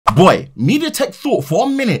Boy, MediaTek thought for a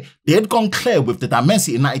minute they had gone clear with the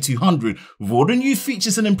Dimensity 9200 with all the new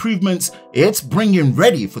features and improvements it's bringing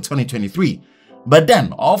ready for 2023. But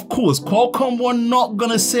then, of course, Qualcomm were not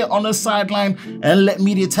gonna sit on the sideline and let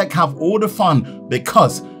MediaTek have all the fun,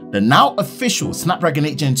 because the now official Snapdragon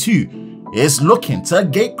 8 Gen 2 is looking to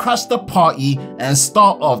gatecrash the party and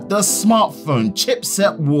start off the smartphone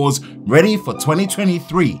chipset wars ready for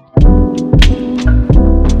 2023.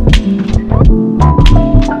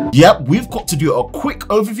 Yep, we've got to do a quick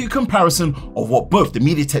overview comparison of what both the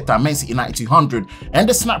MediaTek Dimensity 9200 and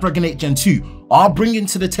the Snapdragon 8 Gen 2 are bringing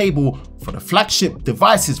to the table for the flagship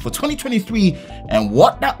devices for 2023, and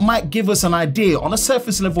what that might give us an idea on a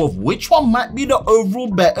surface level of which one might be the overall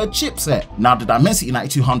better chipset. Now, the Dimensity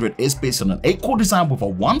 9200 is based on an 8-core design with a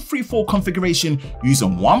 134 configuration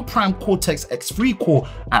using one prime Cortex X3 core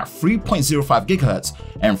at 3.05 GHz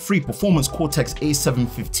and 3 performance Cortex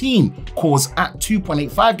A715 cores at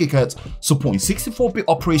 2.85 GHz, supporting 64-bit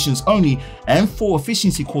operations only, and 4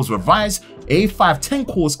 efficiency cores revised A510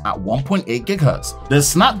 cores at 1.8 GHz. The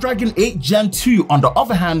Snapdragon 8 Gen 2, on the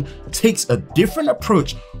other hand, takes a different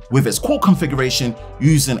approach with its core configuration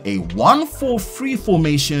using a 1-4-3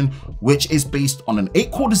 formation, which is based on an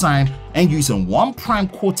 8-core design and using one prime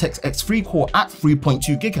Cortex X3 core at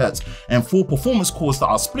 3.2 GHz and 4 performance cores that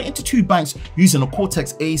are split into 2 banks using a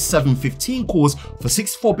Cortex A715 cores for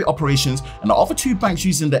 64-bit operations, and the other 2 banks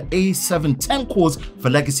using the A710 cores for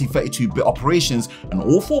legacy 32-bit operations, and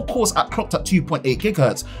all 4 cores are clocked at 2.8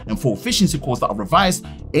 GHz and 4 efficiency cores that are revised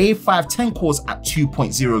A510 cores at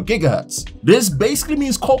 2.0 GHz. This basically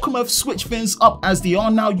means Qualcomm have switched things up, as they are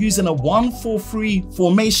now using a 1-4-3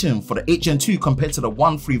 formation for the 8 Gen 2 compared to the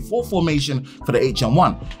 1-3-4 formation for the 8 Gen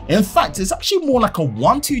 1. In fact, it's actually more like a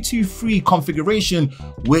 1-2-2-3 configuration,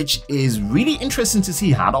 which is really interesting to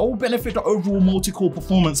see how that will benefit the overall multi-core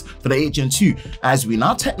performance for the 8 Gen 2, as we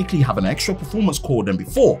now technically have an extra performance core than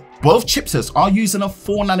before. Both chipsets are using a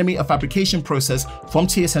 4nm fabrication process from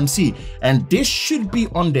TSMC, and this should be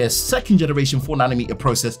on their 2nd generation 4nm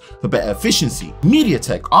process for better efficiency.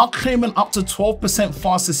 MediaTek are claiming up to 12%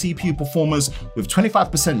 faster CPU performance with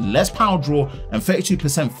 25% less power draw and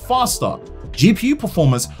 32% faster GPU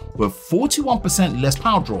performance with 41% less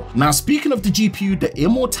power draw. Now, speaking of the GPU, the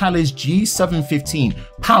Immortalis G715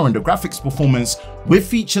 powering the graphics performance with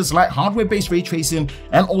features like hardware-based ray tracing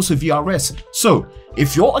and also VRS. So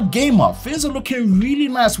if you're a gamer, things are looking really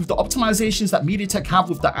nice with the optimizations that MediaTek have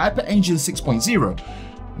with the Hyper Engine 6.0.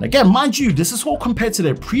 And again, mind you, this is all compared to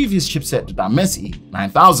their previous chipset, the Dimensity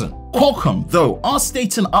 9000. Qualcomm, though, are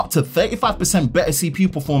stating up to 35% better CPU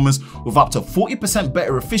performance with up to 40%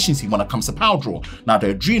 better efficiency when it comes to power draw. Now,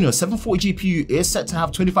 the Adreno 740 GPU is set to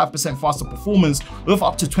have 25% faster performance with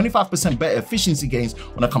up to 25% better efficiency gains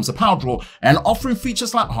when it comes to power draw, and offering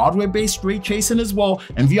features like hardware-based ray tracing as well,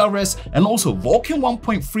 and VRS, and also Vulkan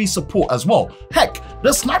 1.3 support as well. Heck,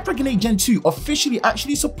 the Snapdragon 8 Gen 2 officially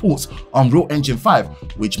actually supports Unreal Engine 5,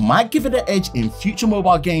 which might give it an edge in future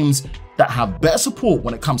mobile games that have better support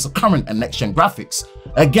when it comes to current and next-gen graphics.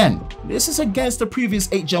 Again, this is against the previous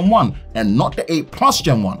 8 Gen 1 and not the 8 Plus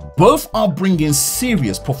Gen 1. Both are bringing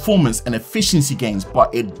serious performance and efficiency gains,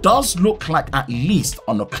 but it does look like, at least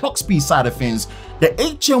on the clock speed side of things, the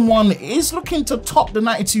 8 Gen 1 is looking to top the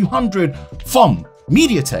 9200 from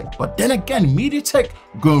MediaTek. But then again, MediaTek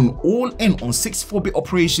going all in on 64-bit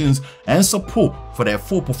operations and support for their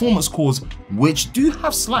 4 performance cores, which do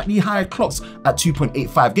have slightly higher clocks at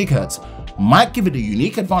 2.85 GHz, might give it a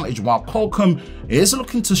unique advantage, while Qualcomm is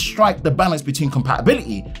looking to strike the balance between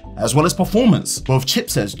compatibility as well as performance. Both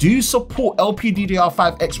chipsets do support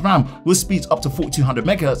LPDDR5X RAM with speeds up to 4200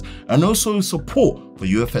 MHz and also support for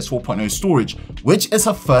UFS 4.0 storage, which is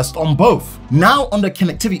a first on both. Now, on the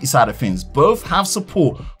connectivity side of things, both have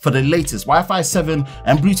support for the latest Wi-Fi 7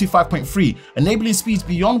 and Bluetooth 5.3, enabling speeds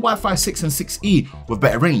beyond Wi-Fi 6 and 6E with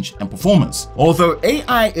better range and performance. Although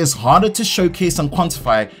AI is harder to showcase and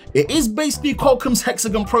quantify, it is basically Qualcomm's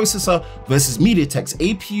Hexagon processor versus MediaTek's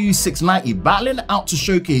APU 690 battling out to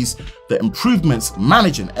showcase the improvements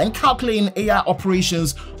managing and calculating AI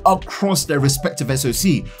operations across their respective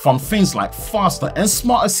SoC, from things like faster and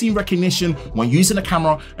smarter scene recognition when using a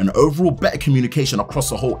camera and overall better communication across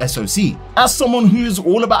the whole SoC. As someone who's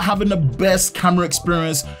all about having the best camera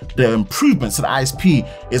experience, the improvements to the ISP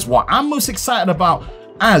is what I'm most excited about,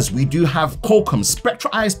 as we do have Qualcomm's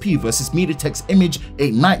Spectra ISP versus MediaTek's Image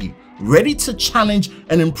 890, ready to challenge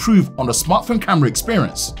and improve on the smartphone camera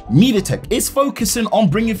experience. MediaTek is focusing on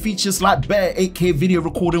bringing features like better 8K video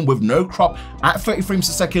recording with no crop at 30 frames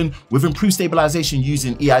per second with improved stabilization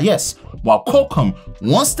using EIS, while Qualcomm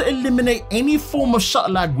wants to eliminate any form of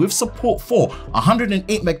shutter lag with support for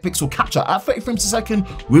 108 megapixel capture at 30 frames per second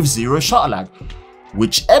with zero shutter lag.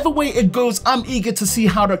 Whichever way it goes, I'm eager to see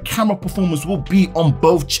how the camera performance will be on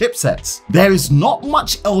both chipsets. There is not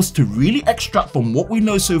much else to really extract from what we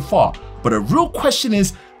know so far, but the real question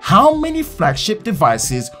is how many flagship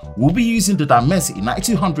devices will be using the Dimensity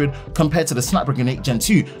 9200 compared to the Snapdragon 8 Gen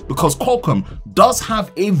 2, because Qualcomm does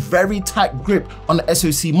have a very tight grip on the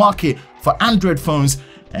SoC market for Android phones.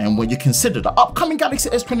 And when you consider the upcoming Galaxy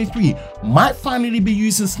S23 might finally be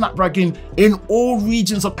using Snapdragon in all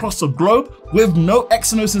regions across the globe with no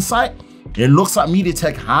Exynos in sight, it looks like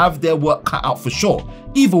MediaTek have their work cut out for sure.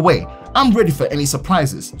 Either way, I'm ready for any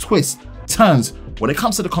surprises, twists, turns when it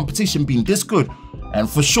comes to the competition being this good, and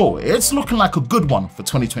for sure, it's looking like a good one for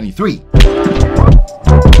 2023.